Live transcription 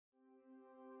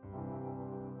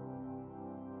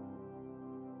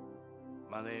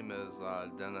My name is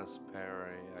Dennis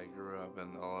Perry. I grew up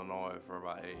in Illinois for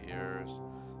about 8 years,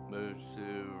 moved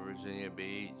to Virginia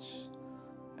Beach,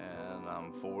 and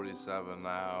I'm 47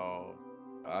 now.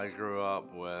 I grew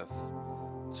up with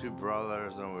two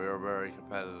brothers and we were very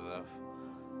competitive.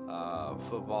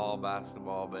 Football,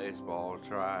 basketball, baseball,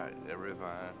 track, everything.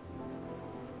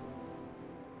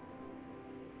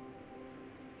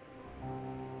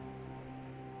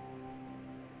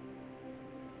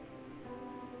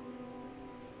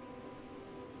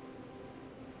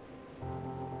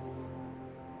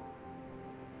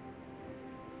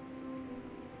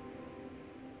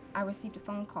 I received a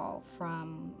phone call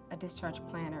from a discharge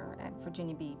planner at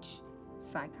Virginia Beach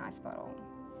Psych Hospital.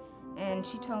 And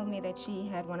she told me that she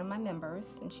had one of my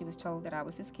members, and she was told that I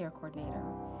was his care coordinator,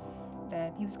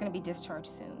 that he was going to be discharged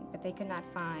soon, but they could not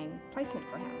find placement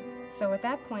for him. So at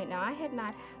that point, now I had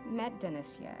not met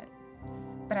Dennis yet,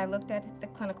 but I looked at the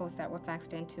clinicals that were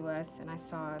faxed in to us, and I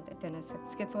saw that Dennis had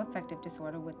schizoaffective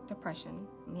disorder with depression.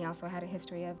 He also had a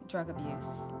history of drug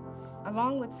abuse,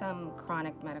 along with some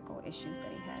chronic medical issues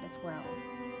that he had as well,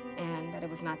 and that it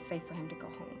was not safe for him to go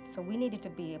home. So we needed to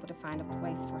be able to find a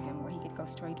place for him where he could go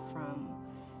straight from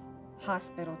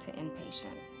hospital to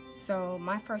inpatient. So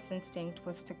my first instinct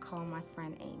was to call my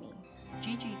friend Amy.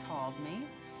 Gigi called me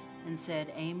and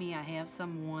said, Amy, I have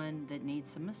someone that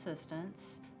needs some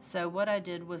assistance. So what I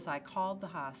did was I called the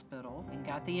hospital and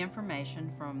got the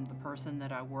information from the person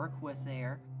that I work with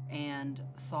there and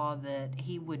saw that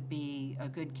he would be a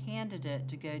good candidate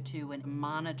to go to a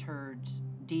monitored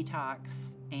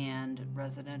detox and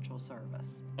residential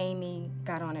service. Amy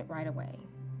got on it right away.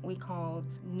 We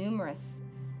called numerous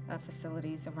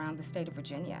facilities around the state of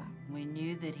Virginia. We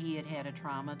knew that he had had a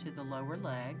trauma to the lower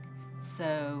leg,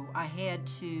 so I had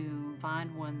to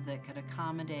find one that could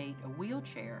accommodate a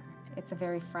wheelchair. It's a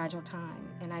very fragile time,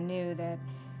 and I knew that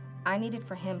I needed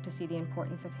for him to see the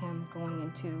importance of him going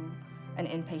into an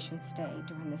inpatient stay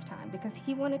during this time because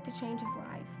he wanted to change his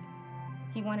life.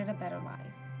 He wanted a better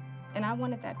life, and I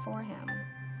wanted that for him.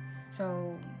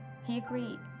 So he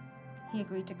agreed. He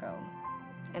agreed to go,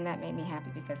 and that made me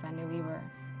happy because I knew we were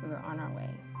on our way.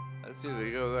 It's either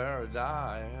go there or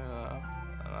die, you know.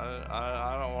 And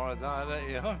I don't want to die that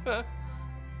young. So,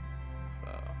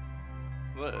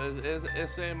 but it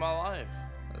saved my life.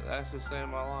 It actually saved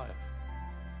my life.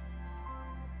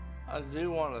 I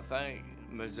do want to thank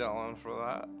Magellan for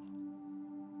that.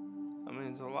 It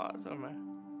means a lot to me.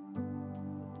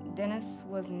 Dennis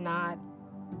was not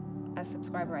a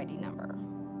subscriber ID number.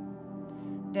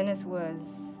 Dennis was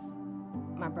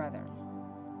my brother.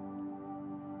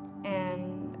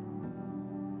 And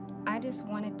I just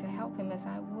wanted to help him as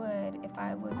I would if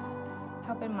I was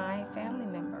helping my family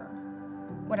member,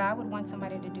 what I would want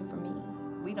somebody to do for me.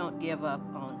 We don't give up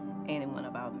on any one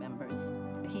of our members.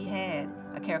 He had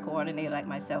a care coordinator like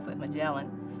myself with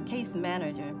Magellan, case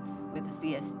manager with the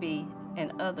CSB,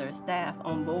 and other staff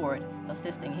on board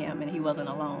assisting him, and he wasn't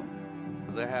alone.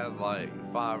 They had like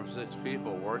 5 or 6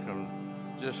 people working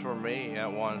just for me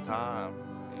at one time.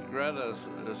 Greta is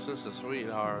just a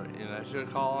sweetheart, you know. She'll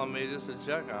call on me just to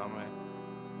check on me,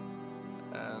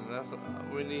 and that's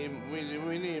we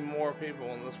need more people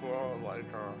in this world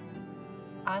like her.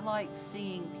 I like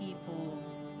seeing people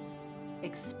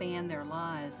expand their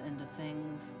lives into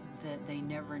things that they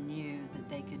never knew that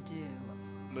they could do.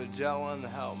 Magellan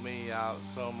helped me out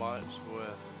so much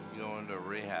with going to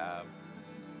rehab.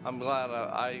 I'm glad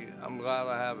I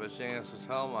have a chance to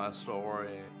tell my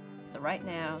story. So right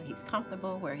now, he's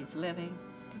comfortable where he's living.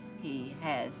 He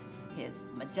has his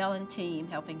Magellan team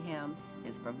helping him,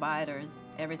 his providers,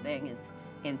 everything is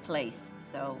in place.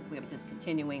 So we're just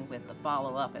continuing with the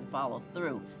follow-up and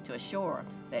follow-through to assure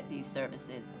that these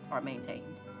services are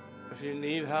maintained. If you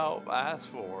need help, ask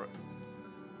for it.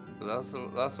 That's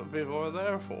what people are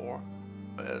there for.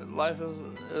 Life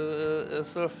is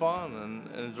so fun and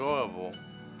enjoyable,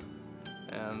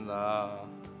 and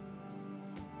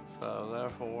so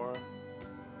therefore,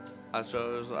 I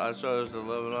chose to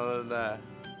live another day.